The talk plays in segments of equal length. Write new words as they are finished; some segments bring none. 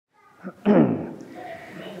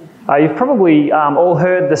You've probably all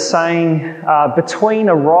heard the saying, between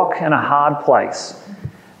a rock and a hard place.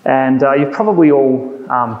 And you've probably all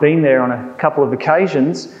been there on a couple of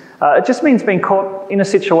occasions. It just means being caught in a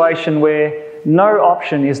situation where no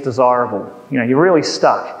option is desirable. You know, you're really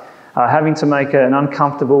stuck, having to make an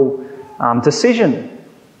uncomfortable decision.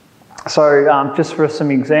 So just for some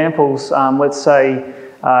examples, let's say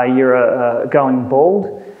you're going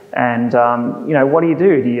bald, and what do?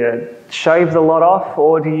 Do you shave the lot off,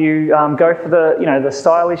 or do you go for the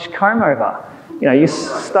stylish comb over? You're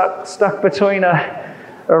stuck between a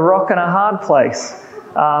rock and a hard place,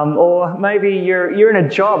 or maybe you're in a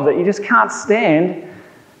job that you just can't stand,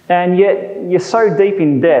 and yet you're so deep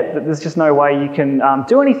in debt that there's just no way you can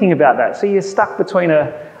do anything about that. So you're stuck between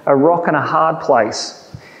a rock and a hard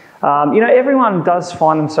place. Everyone does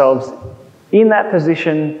find themselves in that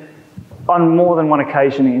position on more than one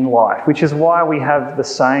occasion in life, which is why we have the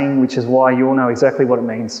saying, which is why you all know exactly what it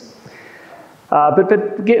means.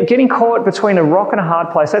 But getting caught between a rock and a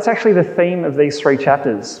hard place, that's actually the theme of these 3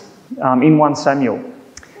 chapters in 1 Samuel.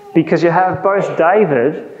 Because you have both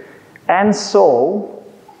David and Saul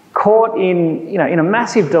caught in a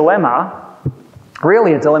massive dilemma,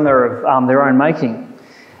 really a dilemma of their own making.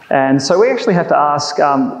 And so we actually have to ask,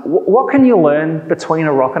 what can you learn between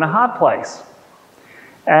a rock and a hard place?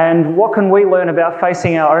 And what can we learn about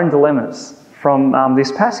facing our own dilemmas from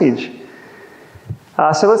this passage?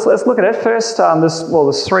 So let's look at it. First,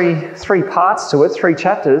 there's three parts to it, 3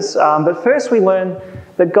 chapters. But first we learn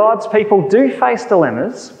that God's people do face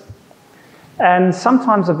dilemmas, and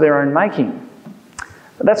sometimes of their own making.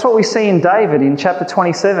 That's what we see in David in chapter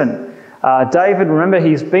 27. David, remember,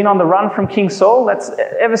 he's been on the run from King Saul. That's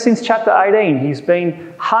ever since chapter 18. He's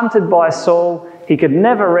been hunted by Saul. He could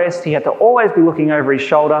never rest. He had to always be looking over his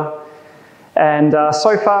shoulder. And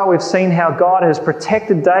so far we've seen how God has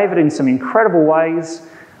protected David in some incredible ways.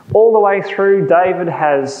 All the way through, David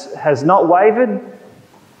has not wavered.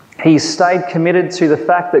 He's stayed committed to the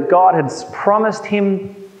fact that God has promised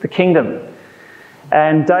him the kingdom.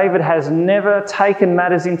 And David has never taken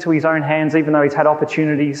matters into his own hands, even though he's had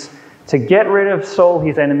opportunities to get rid of Saul,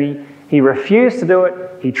 his enemy. He refused to do it.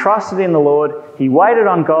 He trusted in the Lord. He waited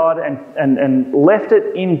on God and left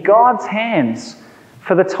it in God's hands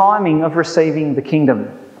for the timing of receiving the kingdom.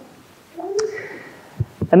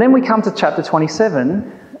 And then we come to chapter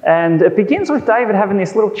 27, and it begins with David having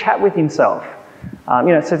this little chat with himself.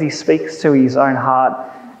 It says he speaks to his own heart.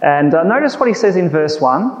 And notice what he says in verse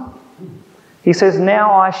 1. He says,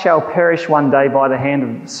 "Now I shall perish one day by the hand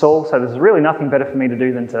of Saul." So there's really nothing better for me to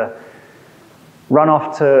do than to run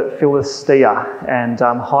off to Philistia and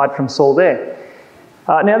hide from Saul there.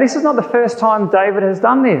 Now, this is not the first time David has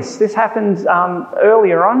done this. This happened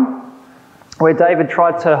earlier on, where David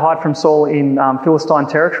tried to hide from Saul in Philistine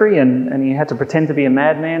territory, and he had to pretend to be a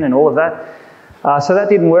madman and all of that. So that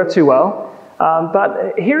didn't work too well.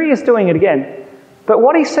 But here he is doing it again. But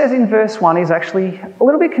what he says in verse 1 is actually a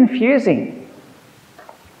little bit confusing,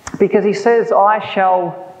 because he says, "I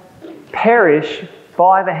shall perish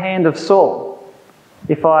by the hand of Saul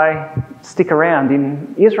if I stick around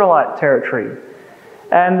in Israelite territory."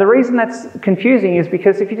 And the reason that's confusing is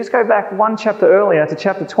because if you just go back 1 chapter earlier to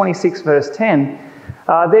chapter 26, verse 10,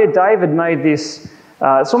 there David made this,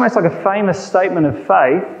 it's almost like a famous statement of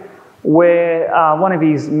faith, where one of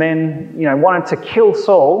his men, wanted to kill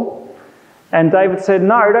Saul, and David said,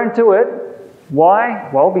 "No, don't do it." Why?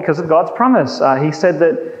 Well, because of God's promise. He said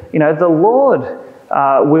that, the Lord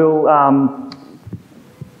will,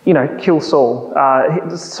 kill Saul.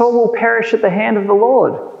 Saul will perish at the hand of the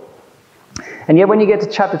Lord. And yet when you get to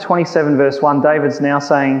chapter 27, verse 1, David's now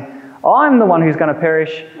saying, "I'm the one who's going to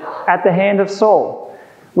perish at the hand of Saul,"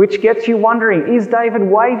 which gets you wondering, is David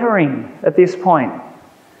wavering at this point?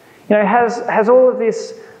 Has all of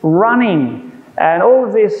this running and all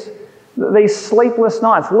of these sleepless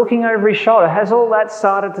nights, looking over his shoulder, has all that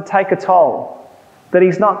started to take a toll? That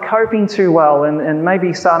he's not coping too well and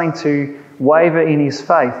maybe starting to waver in his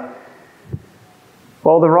faith?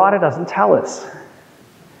 Well, the writer doesn't tell us.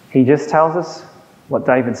 He just tells us what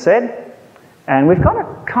David said, and we've got to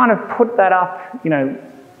kind of put that up,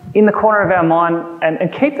 in the corner of our mind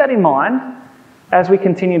and keep that in mind as we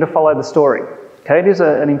continue to follow the story. Okay, it is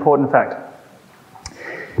an important fact.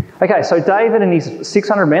 Okay, so David and his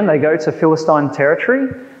 600 men, they go to Philistine territory.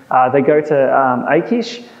 They go to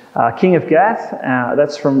Achish, king of Gath.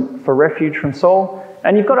 That's for refuge from Saul.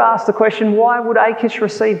 And you've got to ask the question, why would Achish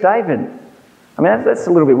receive David? I mean, that's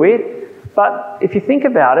a little bit weird. But if you think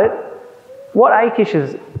about it, what Achish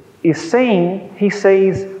is seeing, he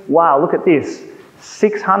sees, wow, look at this.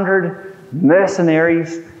 600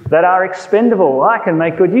 mercenaries that are expendable. I can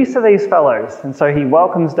make good use of these fellows. And so he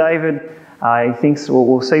welcomes David. He thinks, well,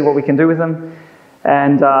 we'll see what we can do with them.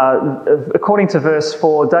 And according to verse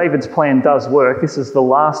 4, David's plan does work. This is the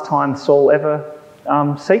last time Saul ever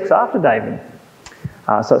seeks after David.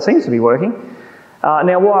 So it seems to be working.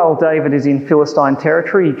 Now, while David is in Philistine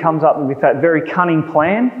territory, he comes up with that very cunning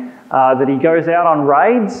plan that he goes out on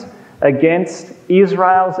raids against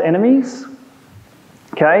Israel's enemies.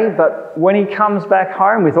 Okay, but when he comes back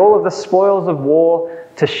home with all of the spoils of war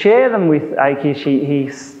to share them with Achish,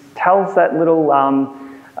 he tells that little, a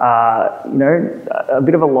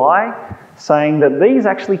bit of a lie, saying that these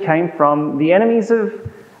actually came from the enemies of,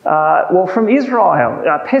 from Israel,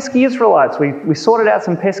 pesky Israelites. We sorted out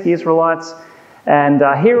some pesky Israelites, and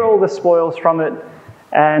here are all the spoils from it.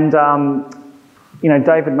 And,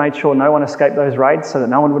 David made sure no one escaped those raids so that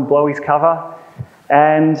no one would blow his cover.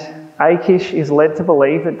 And Achish is led to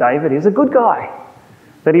believe that David is a good guy,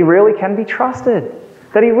 that he really can be trusted,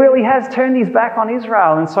 that he really has turned his back on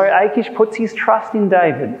Israel. And so Achish puts his trust in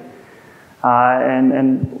David.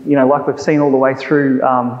 Like we've seen all the way through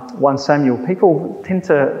 1 Samuel, people tend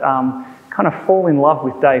to kind of fall in love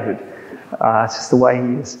with David. It's just the way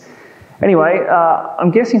he is. Anyway, I'm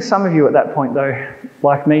guessing some of you at that point, though,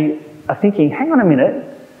 like me, are thinking, hang on a minute,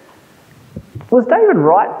 was David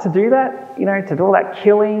right to do that? To do all that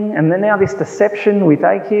killing, and then now this deception with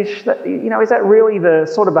Achish? Is that really the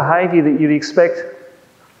sort of behaviour that you'd expect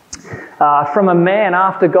from a man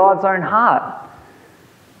after God's own heart?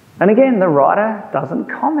 And again, the writer doesn't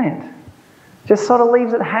comment. Just sort of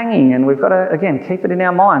leaves it hanging, and we've got to, again, keep it in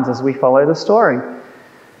our minds as we follow the story.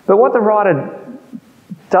 But what the writer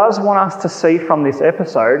does want us to see from this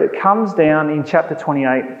episode, it comes down in chapter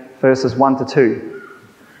 28, verses 1 to 2.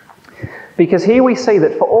 Because here we see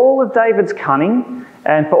that for all of David's cunning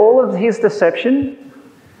and for all of his deception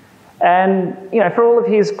and, for all of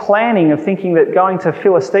his planning of thinking that going to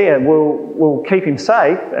Philistia will keep him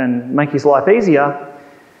safe and make his life easier,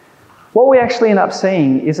 what we actually end up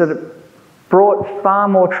seeing is that it brought far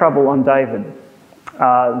more trouble on David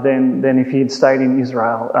than if he had stayed in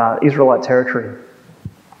Israelite territory.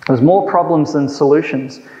 There was more problems than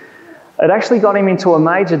solutions. It actually got him into a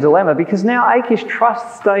major dilemma because now Achish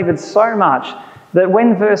trusts David so much that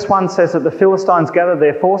when verse 1 says that the Philistines gathered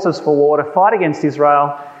their forces for war to fight against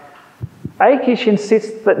Israel, Achish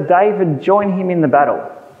insists that David join him in the battle.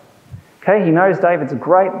 Okay, he knows David's a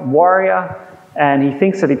great warrior, and he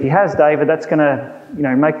thinks that if he has David, that's going to,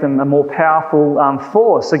 make them a more powerful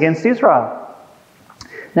force against Israel.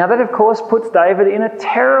 Now that, of course, puts David in a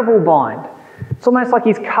terrible bind. It's almost like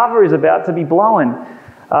his cover is about to be blown.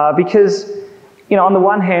 Because, on the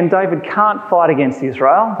one hand, David can't fight against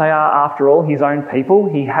Israel. They are, after all, his own people.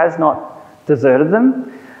 He has not deserted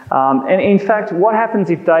them. And in fact, what happens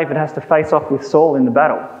if David has to face off with Saul in the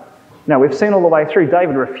battle? Now, we've seen all the way through,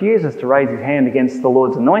 David refuses to raise his hand against the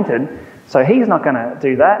Lord's anointed, so he's not going to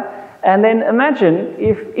do that. And then imagine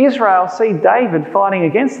if Israel see David fighting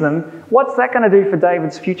against them, what's that going to do for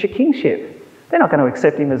David's future kingship? They're not going to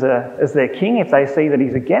accept him as their king if they see that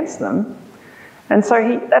he's against them. And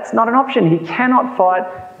so that's not an option. He cannot fight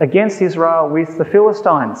against Israel with the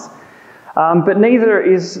Philistines. But neither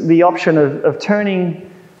is the option of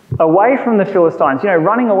turning away from the Philistines,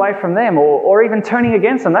 running away from them or even turning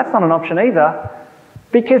against them. That's not an option either,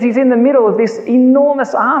 because he's in the middle of this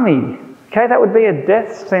enormous army. Okay, that would be a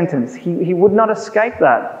death sentence. He would not escape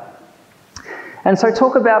that. And so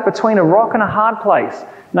talk about between a rock and a hard place.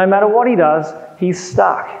 No matter what he does, he's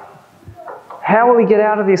stuck. How will he get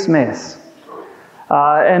out of this mess?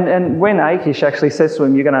 And when Achish actually says to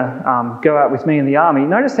him, you're going to go out with me in the army,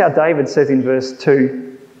 notice how David says in verse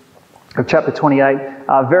 2 of chapter 28,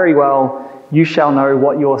 very well, you shall know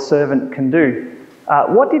what your servant can do.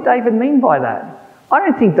 What did David mean by that? I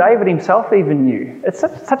don't think David himself even knew. It's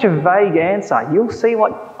such a vague answer. You'll see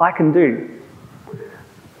what I can do.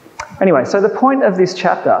 Anyway, so the point of this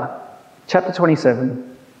chapter 27,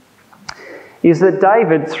 is that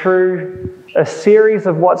David, through a series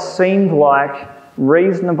of what seemed like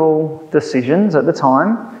reasonable decisions at the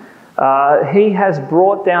time, he has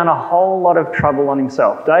brought down a whole lot of trouble on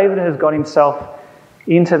himself. David has got himself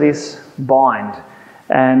into this bind.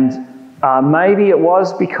 And maybe it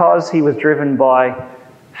was because he was driven by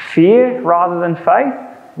fear rather than faith.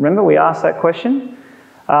 Remember, we asked that question.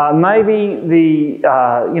 Maybe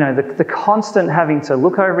the constant having to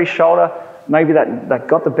look over his shoulder, maybe that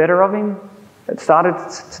got the better of him. It started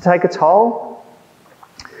to take a toll.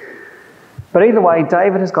 But either way,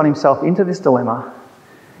 David has got himself into this dilemma.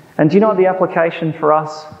 And do you know what the application for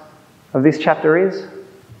us of this chapter is?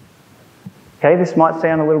 Okay, this might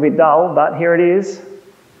sound a little bit dull, but here it is.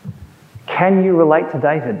 Can you relate to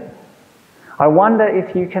David? I wonder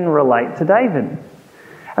if you can relate to David.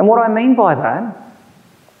 And what I mean by that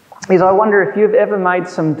is I wonder if you've ever made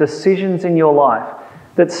some decisions in your life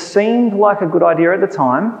that seemed like a good idea at the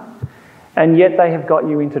time, and yet they have got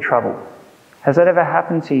you into trouble. Has that ever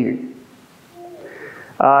happened to you?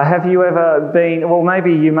 Have you ever been, well,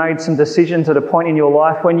 maybe you made some decisions at a point in your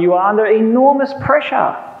life when you were under enormous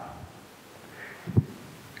pressure,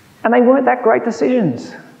 and they weren't that great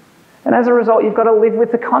decisions. And as a result, you've got to live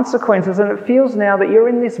with the consequences, and it feels now that you're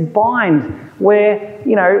in this bind where,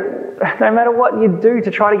 no matter what you do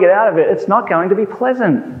to try to get out of it, it's not going to be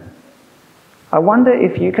pleasant. I wonder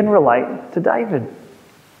if you can relate to David.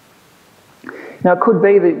 Now, it could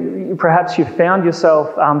be that perhaps you've found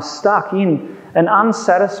yourself stuck in an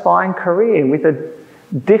unsatisfying career with a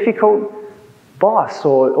difficult boss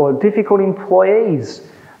or difficult employees,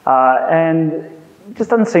 and it just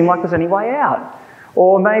doesn't seem like there's any way out.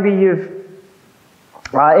 Or maybe you've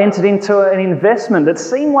entered into an investment that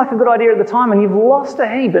seemed like a good idea at the time and you've lost a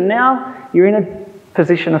heap, and now you're in a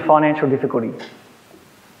position of financial difficulty.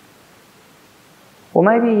 Or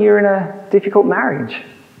maybe you're in a difficult marriage.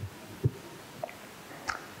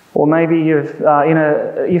 Or maybe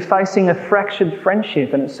you're facing a fractured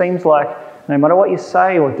friendship, and it seems like no matter what you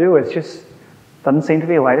say or do, it just doesn't seem to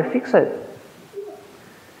be a way to fix it.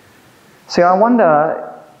 See, I wonder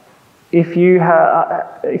if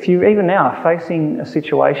you even now are facing a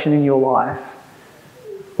situation in your life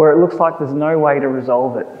where it looks like there's no way to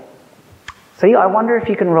resolve it. See, I wonder if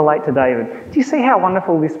you can relate to David. Do you see how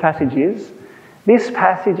wonderful this passage is? This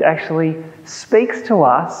passage actually speaks to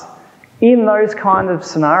us in those kind of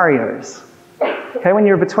scenarios. Okay, when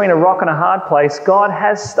you're between a rock and a hard place, God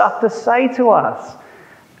has stuff to say to us.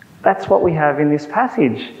 That's what we have in this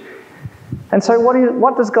passage. And so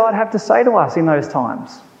what does God have to say to us in those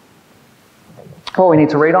times? Well, we need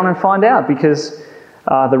to read on and find out, because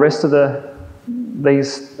the rest of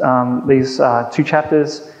these 2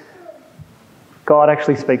 chapters, God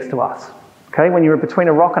actually speaks to us. Okay, when you're between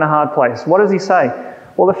a rock and a hard place, what does he say?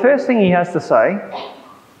 Well, the first thing he has to say,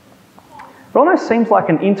 it almost seems like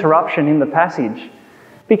an interruption in the passage,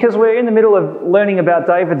 because we're in the middle of learning about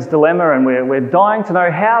David's dilemma, and we're dying to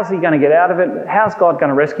know how's he going to get out of it, how's God going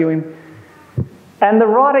to rescue him. And the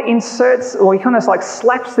writer inserts, or he kind of like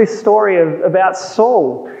slaps this story about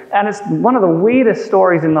Saul, and it's one of the weirdest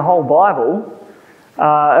stories in the whole Bible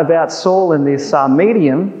about Saul and this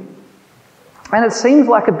medium, and it seems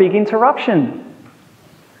like a big interruption.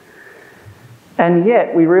 And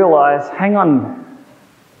yet we realise, hang on,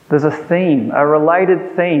 there's a theme, a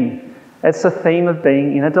related theme. It's the theme of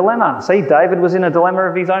being in a dilemma. See, David was in a dilemma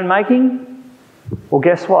of his own making. Well,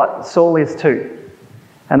 guess what? Saul is too.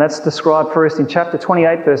 And that's described for us in chapter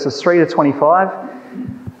 28, verses 3 to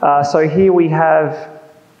 25. So here we have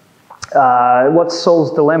what's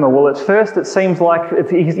Saul's dilemma? Well, at first it seems like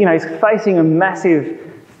he's facing a massive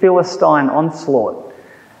Philistine onslaught.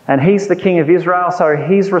 And he's the king of Israel, so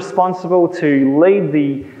he's responsible to lead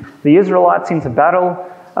the Israelites into battle,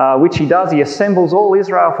 which he does. He assembles all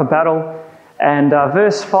Israel for battle. And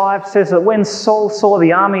verse 5 says that when Saul saw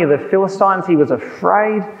the army of the Philistines, he was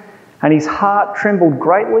afraid, and his heart trembled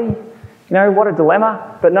greatly. You know, what a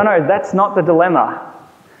dilemma. But no, that's not the dilemma.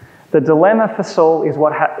 The dilemma for Saul is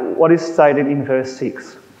what is stated in verse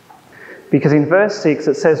 6. Because in verse 6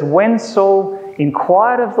 it says, when Saul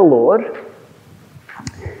inquired of the Lord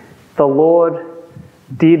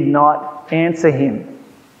did not answer him.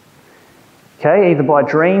 Okay, either by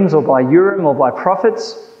dreams or by Urim or by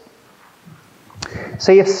prophets.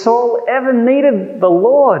 See, if Saul ever needed the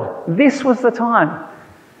Lord, this was the time.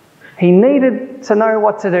 He needed to know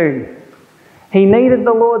what to do. He needed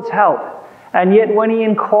the Lord's help. And yet when he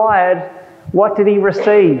inquired, what did he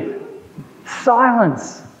receive?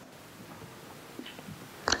 Silence.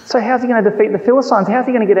 So how's he going to defeat the Philistines? How's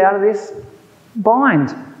he going to get out of this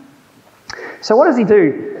bind? So what does he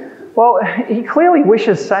do? Well, he clearly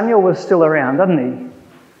wishes Samuel was still around, doesn't he?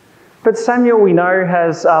 But Samuel, we know,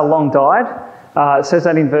 has long died. It says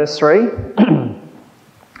that in verse 3.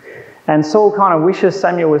 And Saul kind of wishes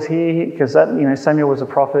Samuel was here because Samuel was a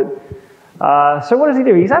prophet. So what does he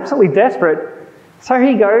do? He's absolutely desperate. So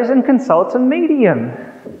he goes and consults a medium.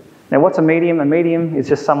 Now, what's a medium? A medium is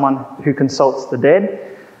just someone who consults the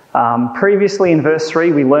dead. Previously in verse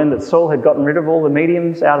 3, we learned that Saul had gotten rid of all the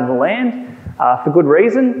mediums out of the land for good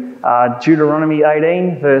reason. Deuteronomy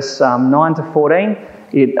 18, verse 9 to 14,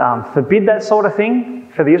 it forbid that sort of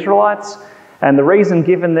thing for the Israelites. And the reason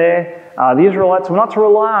given there, the Israelites were not to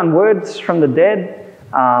rely on words from the dead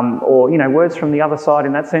or words from the other side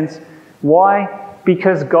in that sense. Why?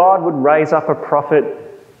 Because God would raise up a prophet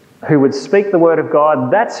who would speak the word of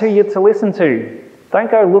God, that's who you're to listen to. Don't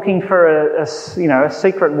go looking for a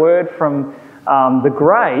secret word from the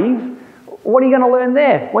grave. What are you going to learn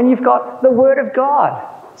there when you've got the word of God?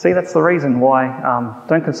 See, that's the reason why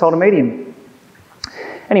don't consult a medium.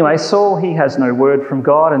 Anyway, Saul, he has no word from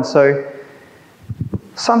God, and so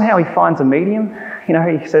somehow he finds a medium.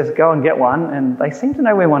 He says, go and get one, and they seem to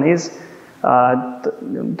know where one is.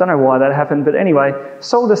 Don't know why that happened, but anyway,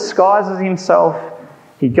 Saul disguises himself.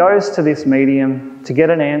 He goes to this medium to get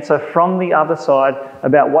an answer from the other side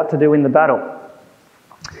about what to do in the battle.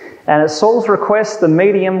 And at Saul's request, the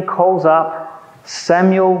medium calls up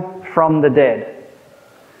Samuel from the dead.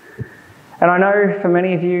 And I know for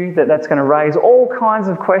many of you that's going to raise all kinds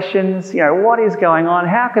of questions. What is going on?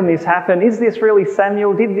 How can this happen? Is this really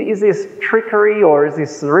Samuel? Is this trickery, or is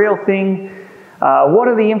this the real thing? What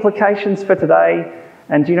are the implications for today?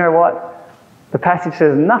 And do you know what? The passage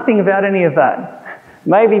says nothing about any of that.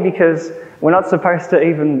 Maybe because we're not supposed to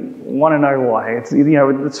even want to know why.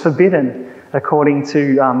 It's forbidden according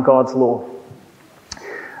to God's law.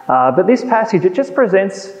 But this passage, it just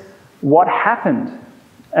presents what happened.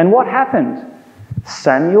 And what happened?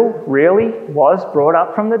 Samuel really was brought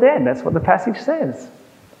up from the dead. That's what the passage says.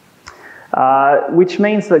 Which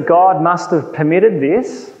means that God must have permitted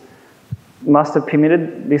this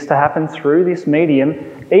to happen through this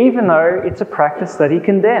medium, even though it's a practice that he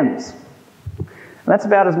condemns. And that's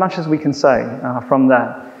about as much as we can say from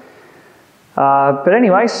that. But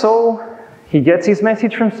anyway, Saul, he gets his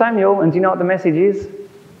message from Samuel, and do you know what the message is?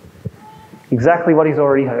 Exactly what he's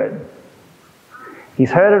already heard. He's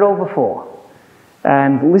heard it all before.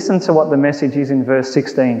 And listen to what the message is in verse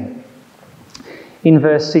 16. In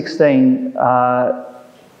verse 16,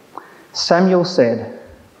 Samuel said,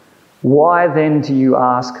 "Why then do you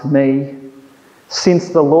ask me, since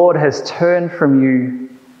the Lord has turned from you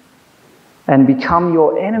and become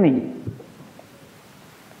your enemy?"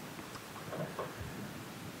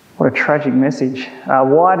 What a tragic message.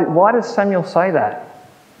 Why does Samuel say that?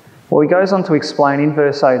 Well, he goes on to explain in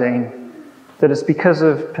verse 18 that it's because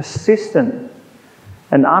of persistent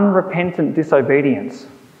and unrepentant disobedience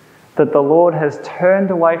that the Lord has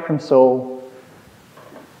turned away from Saul.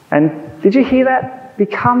 And did you hear that?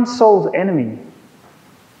 Become Saul's enemy.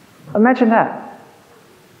 Imagine that.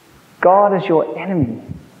 God is your enemy.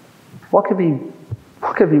 What could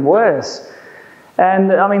be worse?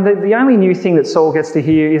 And I mean, the only new thing that Saul gets to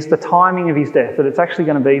hear is the timing of his death, that it's actually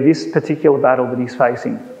going to be this particular battle that he's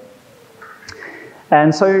facing.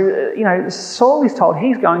 And so, Saul is told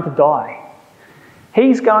he's going to die.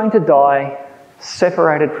 He's going to die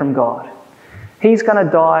separated from God. He's going to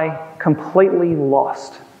die completely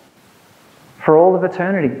lost for all of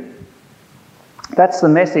eternity. That's the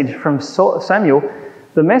message from Samuel.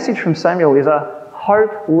 The message from Samuel is a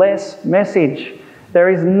hopeless message. There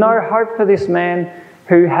is no hope for this man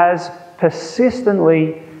who has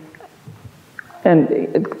persistently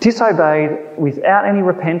and disobeyed without any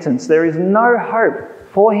repentance. There is no hope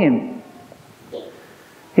for him.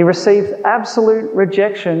 He receives absolute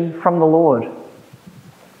rejection from the Lord.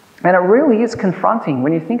 And it really is confronting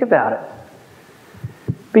when you think about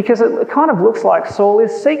it. Because it kind of looks like Saul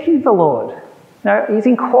is seeking the Lord. He's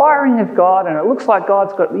inquiring of God, and it looks like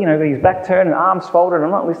God's got, his back turned and arms folded, I'm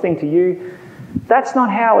not listening to you. That's not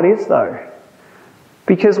how it is, though.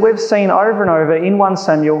 Because we've seen over and over in 1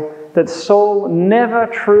 Samuel that Saul never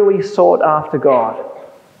truly sought after God.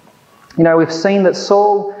 We've seen that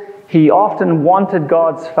Saul, he often wanted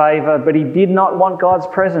God's favour, but he did not want God's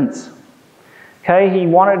presence. Okay, he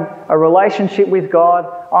wanted a relationship with God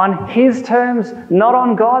on his terms, not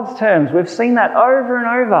on God's terms. We've seen that over and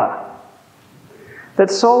over. That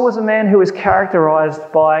Saul was a man who was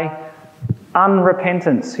characterised by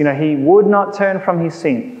unrepentance. He would not turn from his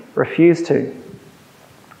sin, refused to.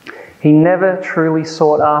 He never truly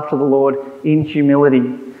sought after the Lord in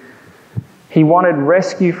humility. He wanted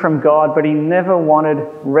rescue from God, but he never wanted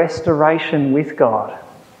restoration with God.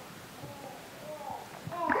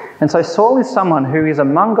 And so Saul is someone who is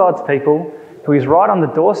among God's people, who is right on the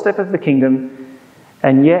doorstep of the kingdom,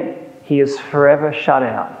 and yet he is forever shut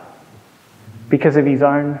out because of his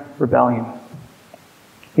own rebellion,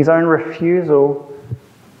 his own refusal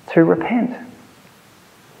to repent.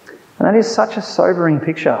 And that is such a sobering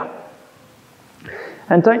picture.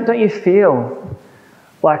 And don't you feel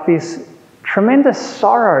like this tremendous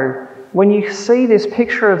sorrow when you see this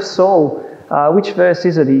picture of Saul? Which verse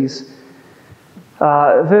is it?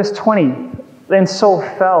 Verse 20. Then Saul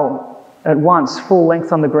fell at once, full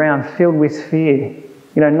length on the ground, filled with fear.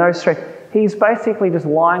 No strength. He's basically just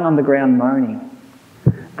lying on the ground moaning.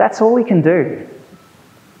 That's all he can do.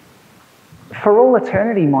 For all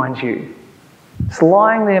eternity, mind you. Just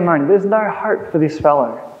lying there moaning. There's no hope for this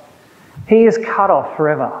fellow. He is cut off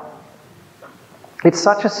forever. It's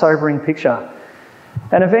such a sobering picture.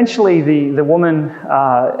 And eventually the woman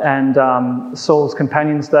and Saul's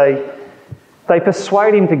companions, they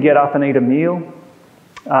persuade him to get up and eat a meal.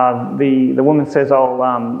 The woman says,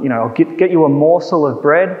 I'll get you a morsel of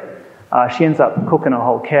bread. She ends up cooking a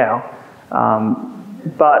whole cow.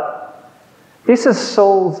 But this is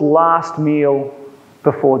Saul's last meal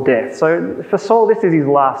before death. So for Saul, this is his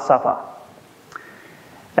last supper.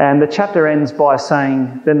 And the chapter ends by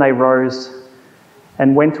saying, then they rose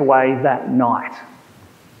and went away that night.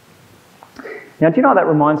 Now, do you know what that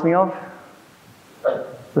reminds me of?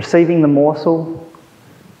 Receiving the morsel,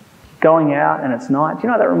 going out and it's night. Do you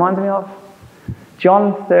know what that reminds me of?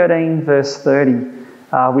 John 13 verse 30,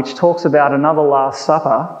 which talks about another Last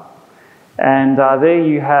Supper. And there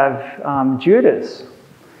you have Judas,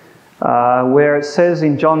 where it says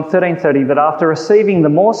in John 13:30 that after receiving the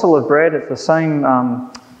morsel of bread, it's the same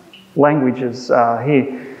language as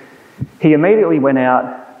here, he immediately went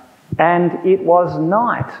out and it was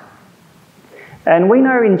night. And we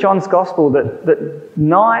know in John's Gospel that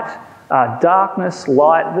night, darkness,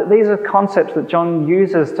 light, that these are concepts that John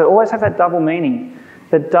uses to always have that double meaning.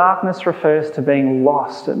 That darkness refers to being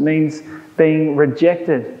lost. It means being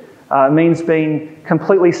rejected. It means being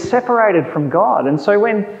completely separated from God. And so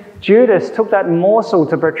when Judas took that morsel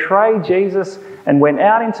to betray Jesus and went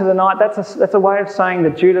out into the night, that's a way of saying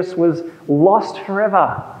that Judas was lost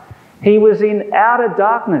forever. He was in outer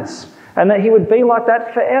darkness and that he would be like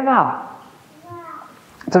that forever.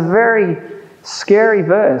 It's a very scary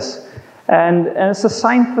verse. And it's the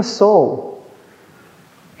same for Saul.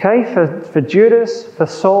 Okay, for Judas, for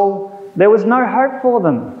Saul, there was no hope for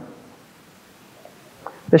them.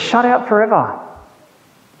 They're shut out forever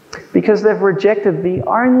because they've rejected the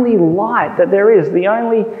only light that there is, the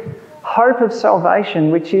only hope of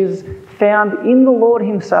salvation, which is found in the Lord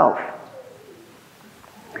himself.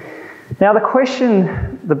 Now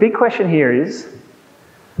the big question here is,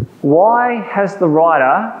 why has the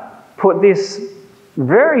writer put this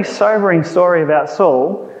very sobering story about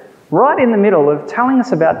Saul right in the middle of telling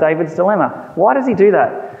us about David's dilemma? Why does he do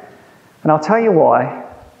that? And I'll tell you why.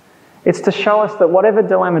 It's to show us that whatever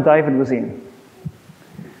dilemma David was in,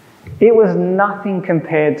 it was nothing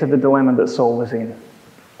compared to the dilemma that Saul was in.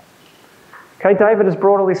 Okay, David has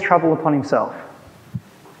brought all this trouble upon himself.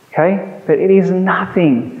 Okay, but it is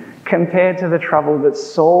nothing compared to the trouble that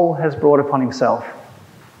Saul has brought upon himself.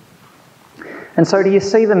 And so do you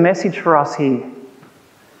see the message for us here?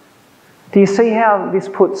 Do you see how this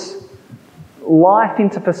puts life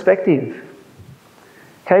into perspective?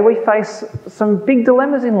 Okay, we face some big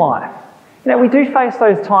dilemmas in life. You know, we do face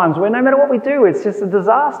those times where no matter what we do, it's just a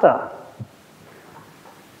disaster.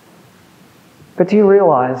 But do you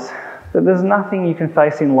realise that there's nothing you can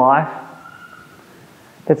face in life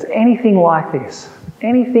that's anything like this?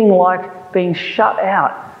 Anything like being shut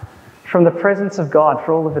out from the presence of God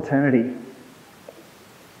for all of eternity.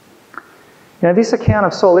 Now, this account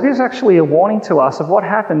of Saul, it is actually a warning to us of what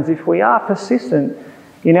happens if we are persistent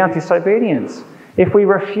in our disobedience. If we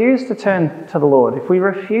refuse to turn to the Lord, if we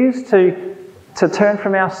refuse to turn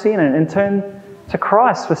from our sin and turn to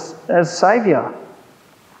Christ as Saviour.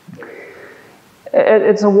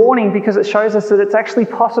 It's a warning because it shows us that it's actually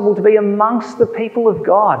possible to be amongst the people of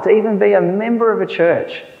God, to even be a member of a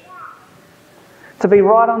church, to be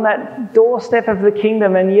right on that doorstep of the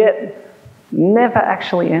kingdom and yet never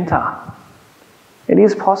actually enter. It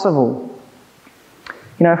is possible.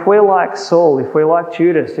 You know, if we're like Saul, if we're like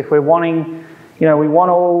Judas, if we're wanting, you know, we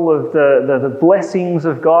want all of the blessings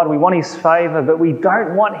of God, we want his favour, but we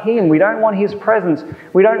don't want him, we don't want his presence,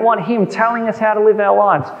 we don't want him telling us how to live our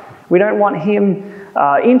lives, we don't want him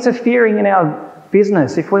interfering in our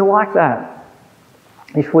business. If we're like that,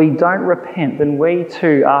 if we don't repent, then we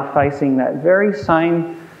too are facing that very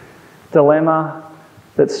same dilemma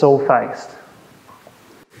that Saul faced.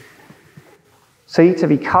 See, to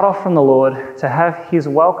be cut off from the Lord, to have his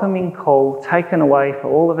welcoming call taken away for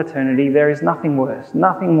all of eternity, there is nothing worse,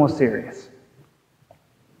 nothing more serious.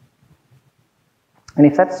 And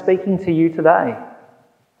if that's speaking to you today,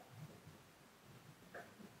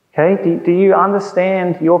 okay, do you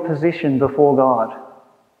understand your position before God?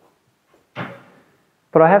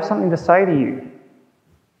 But I have something to say to you.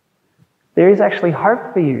 There is actually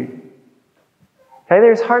hope for you. Okay,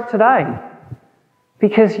 there is hope today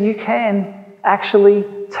because you can actually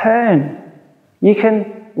turn. You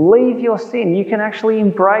can leave your sin. You can actually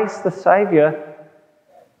embrace the Saviour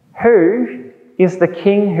who is the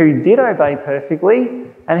King who did obey perfectly,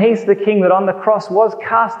 and he's the King that on the cross was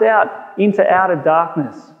cast out into outer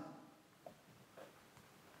darkness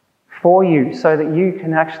for you so that you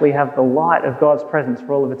can actually have the light of God's presence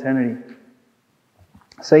for all of eternity.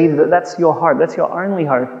 See, that's your hope. That's your only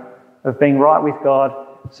hope of being right with God.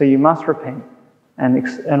 So you must repent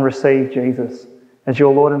and receive Jesus as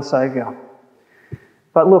your Lord and Saviour.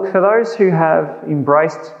 But look, for those who have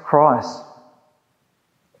embraced Christ,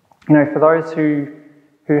 for those who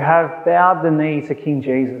have bowed the knee to King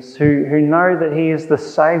Jesus, who know that he is the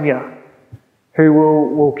Saviour, who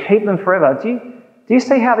will keep them forever. Do you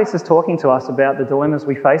see how this is talking to us about the dilemmas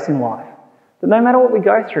we face in life? That no matter what we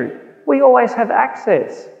go through, we always have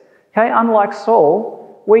access. Okay, unlike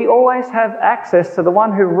Saul, we always have access to the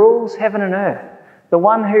one who rules heaven and earth, the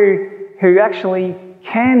one who actually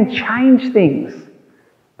can change things,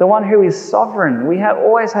 the one who is sovereign. We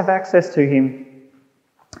always have access to him.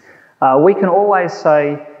 We can always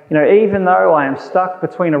say, even though I am stuck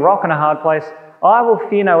between a rock and a hard place, I will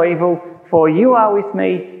fear no evil, for you are with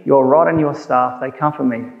me, your rod and your staff, they comfort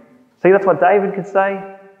me. See, that's what David could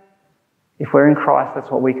say. If we're in Christ, that's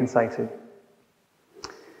what we can say too.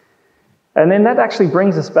 And then that actually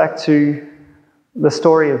brings us back to the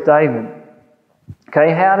story of David.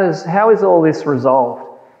 Okay, how is all this resolved?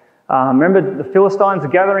 Remember, the Philistines are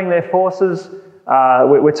gathering their forces.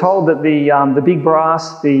 We're told that the big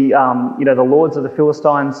brass, the lords of the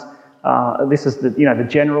Philistines, this is the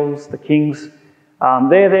generals, the kings.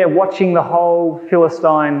 They're there watching the whole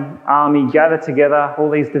Philistine army gather together, all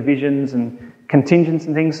these divisions and contingents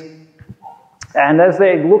and things. And as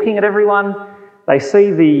they're looking at everyone, they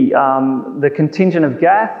see the contingent of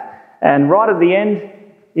Gath, and right at the end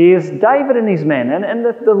is David and his men. And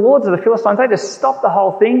the lords of the Philistines, they just stop the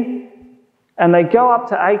whole thing, and they go up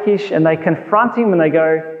to Achish and they confront him and they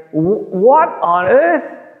go, "What on earth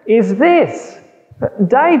is this?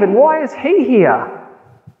 David, why is he here?"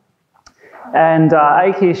 And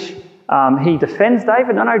Achish, he defends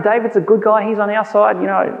David. No, David's a good guy. He's on our side.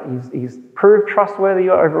 He's proved trustworthy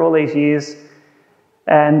over all these years.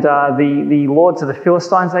 And the lords of the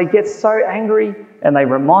Philistines, they get so angry and they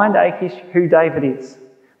remind Achish who David is.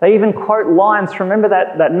 They even quote lines. Remember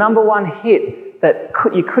that number one hit that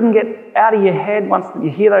you couldn't get out of your head once you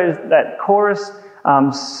hear that chorus.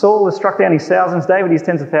 Saul has struck down his thousands, David his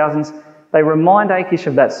tens of thousands. They remind Achish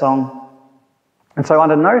of that song. And so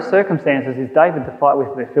under no circumstances is David to fight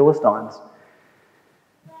with the Philistines.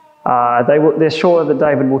 They're sure that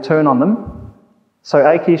David will turn on them. So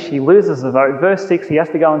Achish, he loses the vote. Verse 6, he has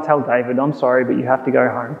to go and tell David, "I'm sorry, but you have to go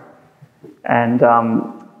home." And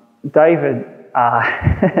David,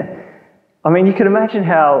 you can imagine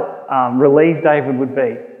how relieved David would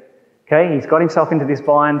be. Okay, he's got himself into this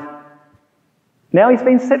bind. Now he's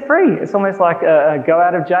been set free. It's almost like a go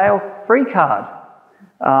out of jail free card.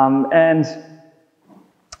 And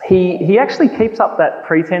he actually keeps up that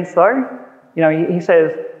pretense though. He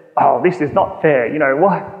says, "Oh, this is not fair.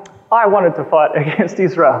 What? I wanted to fight against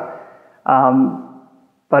Israel."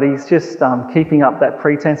 But he's just keeping up that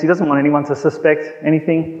pretense. He doesn't want anyone to suspect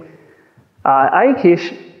anything.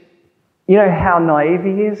 Achish, how naive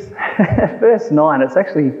he is? Verse 9, it's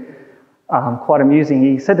actually quite amusing.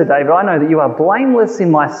 He said to David, "I know that you are blameless in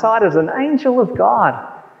my sight as an angel of God."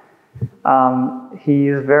 He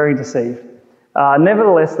is very deceived.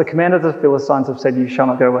 Nevertheless, the commanders of the Philistines have said, "You shall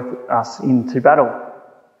not go with us into battle."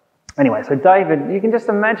 Anyway, so David, you can just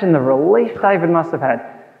imagine the relief David must have had.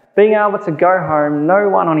 Being able to go home, no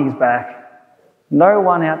one on his back, no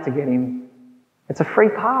one out to get him. It's a free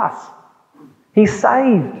pass. He's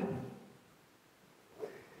saved.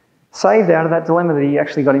 Saved out of that dilemma that he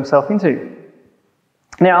actually got himself into.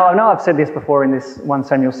 Now, I know I've said this before in this 1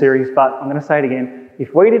 Samuel series, but I'm going to say it again.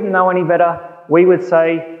 If we didn't know any better, we would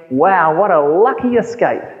say, "Wow, what a lucky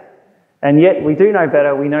escape." And yet we do know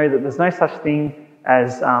better. We know that there's no such thing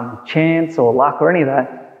as chance or luck or any of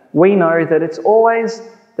that. We know that it's always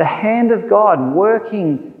the hand of God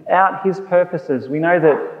working out his purposes. We know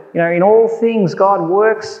that, in all things, God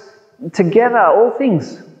works together, all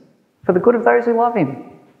things, for the good of those who love him.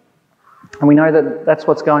 And we know that that's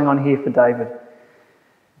what's going on here for David.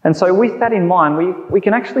 And so with that in mind, we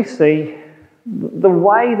can actually see the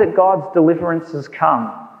way that God's deliverance has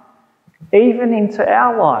come, even into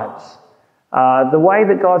our lives. The way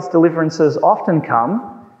that God's deliverances often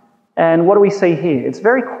come, and what do we see here? It's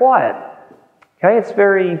very quiet. Okay, it's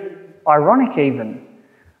very ironic even.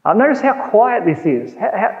 Notice how quiet this is.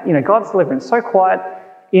 God's deliverance so quiet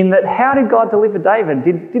in that. How did God deliver David?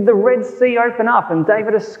 Did the Red Sea open up and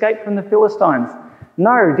David escape from the Philistines?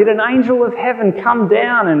 No. Did an angel of heaven come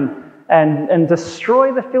down and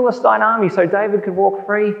destroy the Philistine army so David could walk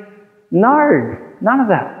free? No, none of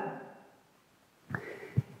that.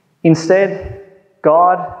 Instead,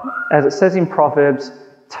 God, as it says in Proverbs,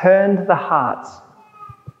 turned the hearts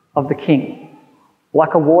of the king,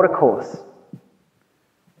 like a watercourse.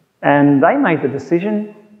 And they made the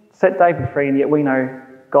decision, set David free, and yet we know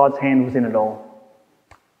God's hand was in it all.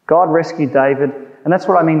 God rescued David, and that's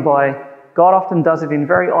what I mean by God often does it in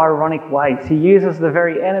very ironic ways. He uses the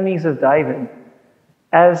very enemies of David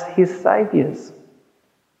as his saviours.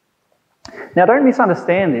 Now, don't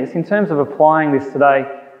misunderstand this. In terms of applying this today,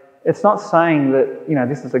 it's not saying that,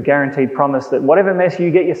 this is a guaranteed promise that whatever mess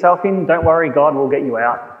you get yourself in, don't worry, God will get you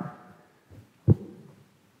out.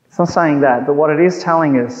 It's not saying that, but what it is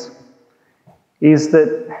telling us is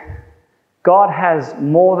that God has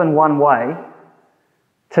more than one way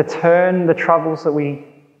to turn the troubles that we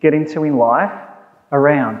get into in life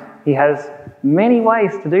around. He has many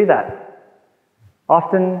ways to do that.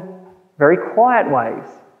 Often very quiet ways.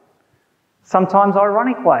 Sometimes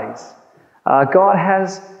ironic ways. God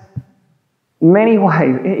has many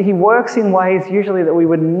ways. He works in ways usually that we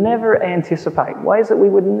would never anticipate, ways that we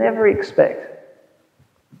would never expect.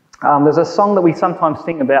 There's a song that we sometimes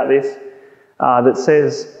sing about this that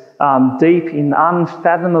says, deep in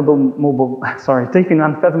unfathomable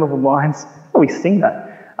minds, we sing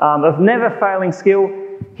that, of never failing skill,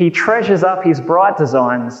 he treasures up his bright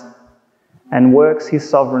designs and works his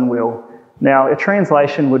sovereign will. Now, a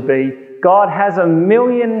translation would be, God has a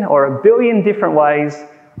million or a billion different ways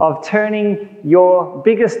of turning your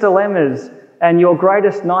biggest dilemmas and your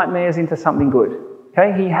greatest nightmares into something good.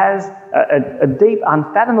 Okay, he has a deep,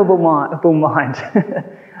 unfathomable mind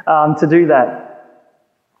to do that.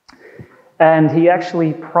 And he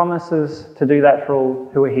actually promises to do that for all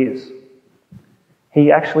who are his.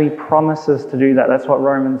 He actually promises to do that. That's what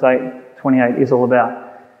Romans 8:28 is all about.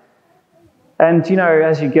 And,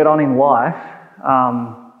 as you get on in life,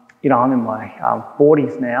 I'm in my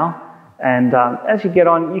 40s now, and as you get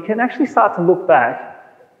on, you can actually start to look back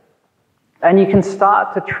and you can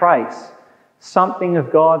start to trace something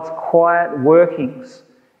of God's quiet workings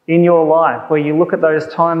in your life, where you look at those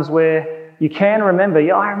times where you can remember,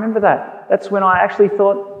 I remember that. That's when I actually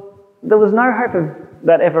thought there was no hope of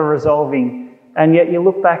that ever resolving, and yet you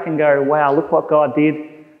look back and go, wow, look what God did.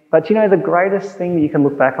 But the greatest thing that you can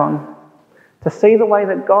look back on? To see the way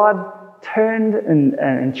that God turned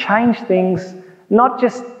and changed things, not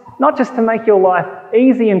just to make your life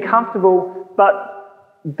easy and comfortable,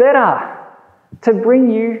 but better, to bring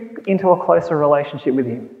you into a closer relationship with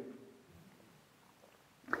him.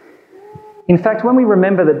 In fact, when we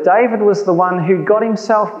remember that David was the one who got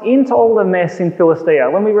himself into all the mess in Philistia,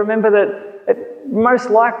 when we remember that it most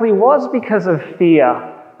likely was because of fear,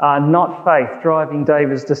 not faith, driving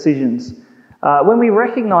David's decisions, when we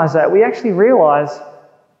recognise that, we actually realise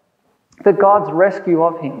that God's rescue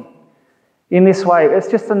of him in this way, it's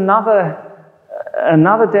just another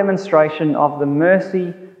demonstration of the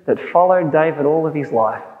mercy that followed David all of his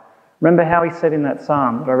life. Remember how he said in that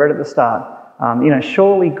psalm that I read at the start,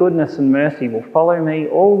 surely goodness and mercy will follow me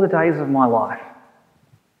all the days of my life.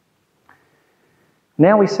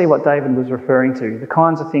 Now we see what David was referring to, the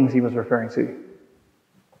kinds of things he was referring to.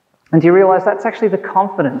 And do you realise that's actually the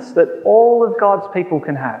confidence that all of God's people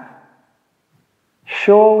can have?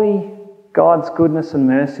 Surely God's goodness and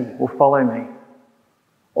mercy will follow me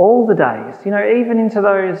all the days. Even into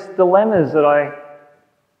those dilemmas that I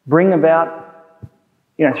bring about,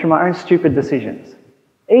 through my own stupid decisions.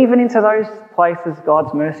 Even into those places,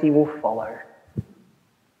 God's mercy will follow.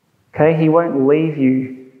 Okay, he won't leave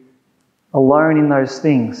you alone in those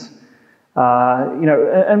things.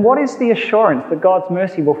 And what is the assurance that God's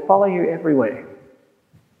mercy will follow you everywhere?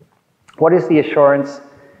 What is the assurance?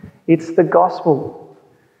 It's the gospel.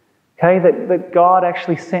 Okay, that God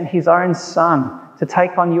actually sent his own son to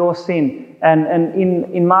take on your sin. And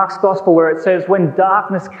in Mark's gospel, where it says, when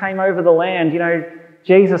darkness came over the land,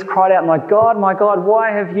 Jesus cried out, my God, why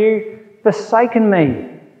have you forsaken me?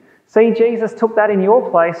 See, Jesus took that in your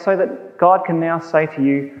place so that God can now say to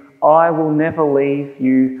you, I will never leave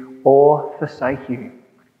you or forsake you.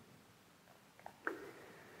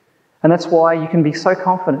 And that's why you can be so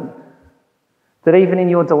confident that even in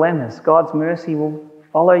your dilemmas, God's mercy will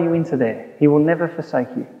follow you into there. He will never forsake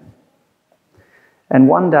you. And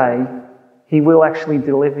one day, he will actually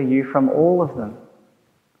deliver you from all of them.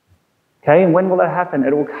 Okay, and when will that happen?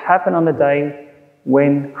 It will happen on the day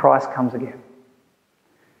when Christ comes again.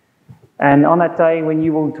 And on that day when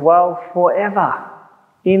you will dwell forever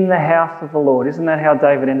in the house of the Lord. Isn't that how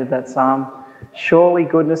David ended that psalm? Surely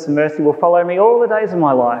goodness and mercy will follow me all the days of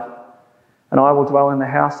my life, and I will dwell in the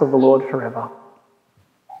house of the Lord forever.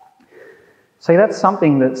 See, that's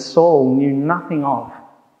something that Saul knew nothing of.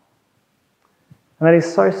 And that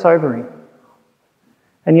is so sobering.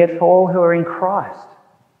 And yet for all who are in Christ,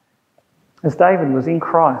 as David was in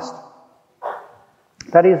Christ,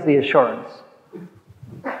 That is the assurance.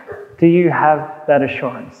 Do you have that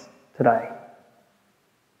assurance today?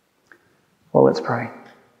 Well, let's pray.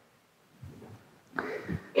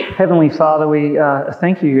 Heavenly Father, we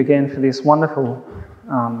thank you again for this wonderful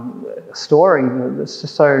story that's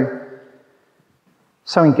just so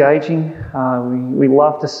engaging. We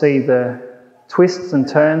love to see the twists and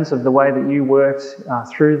turns of the way that you worked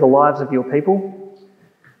through the lives of your people.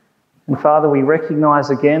 And Father, we recognise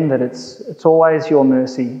again that it's always your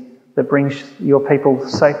mercy that brings your people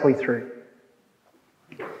safely through.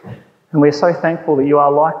 And we're so thankful that you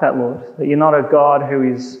are like that, Lord, that you're not a God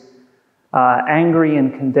who is angry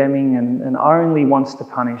and condemning and only wants to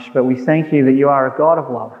punish, but we thank you that you are a God of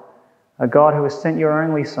love, a God who has sent your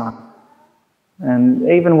only Son, and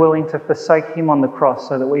even willing to forsake him on the cross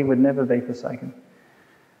so that we would never be forsaken.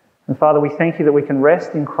 And Father, we thank you that we can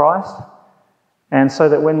rest in Christ, and so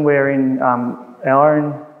that when we're in our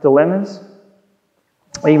own dilemmas,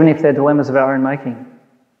 even if they're dilemmas of our own making,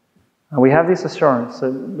 we have this assurance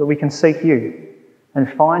that we can seek you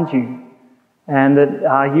and find you, and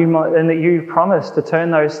that you promise to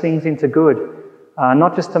turn those things into good,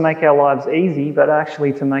 not just to make our lives easy, but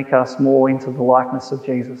actually to make us more into the likeness of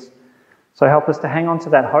Jesus. So help us to hang on to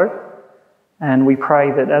that hope, and we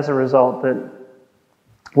pray that as a result that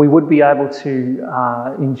we would be able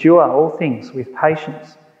to endure all things with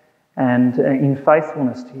patience and in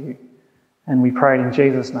faithfulness to you. And we pray it in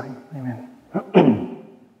Jesus' name. Amen.